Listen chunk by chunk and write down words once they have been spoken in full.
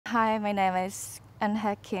Hi, my name is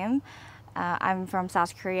Eunhye Kim. I'm from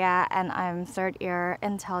South Korea and I'm third year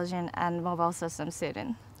Intelligent and Mobile Systems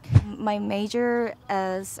student. My major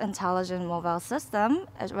is Intelligent Mobile System.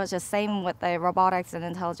 It was the same with the Robotics and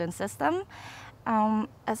Intelligent System.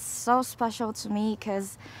 It's so special to me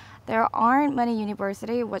because there aren't many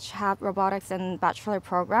universities which have robotics in bachelor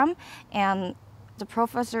program, and the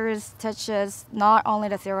professors teach us not only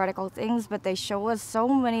the theoretical things, but they show us so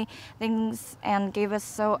many things and give us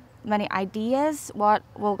so many ideas what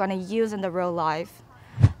we're going to use in the real life.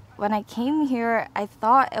 When I came here, I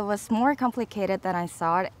thought it was more complicated than I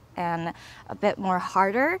thought and a bit more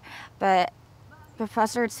harder, but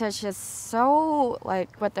professors teach us so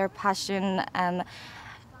with their passion, and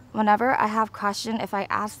whenever I have question, if I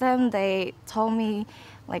ask them, they told me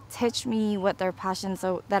teach me with their passion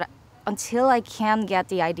so that until I can get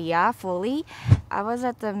the idea fully. I was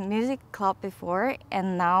at the music club before,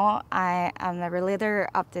 and now I am the leader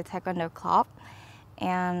of the taekwondo club.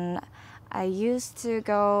 And I used to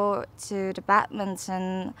go to the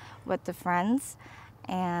badminton with the friends,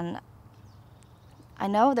 and I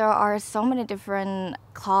know there are so many different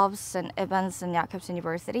clubs and events in Jacobs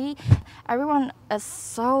University. Everyone is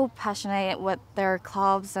so passionate with their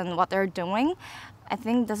clubs and what they're doing. I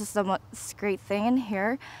think this is the most great thing in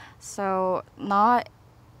here. So not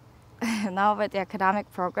with the academic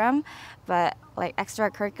program, but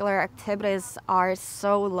extracurricular activities are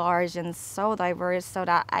so large and so diverse so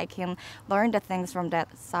that I can learn the things from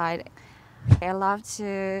that side. I love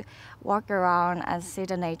to walk around and see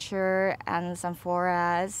the nature and some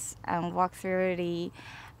forests and walk through the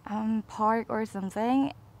park or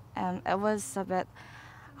something. It was a bit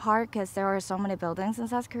hard because there are so many buildings in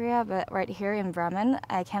South Korea, but right here in Bremen,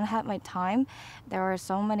 I can't have my time. There are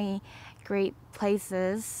so many great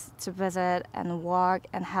places to visit and walk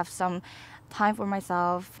and have some time for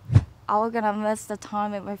myself. I'm gonna miss the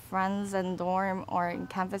time with my friends in dorm or in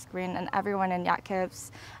campus green and everyone in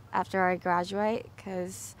Jacobs after I graduate,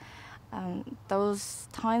 because those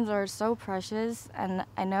times are so precious. And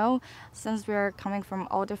I know since we're coming from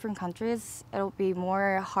all different countries, it'll be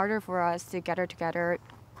more harder for us to gather together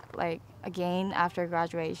again after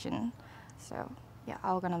graduation. So yeah,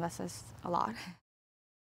 I'm gonna miss this a lot.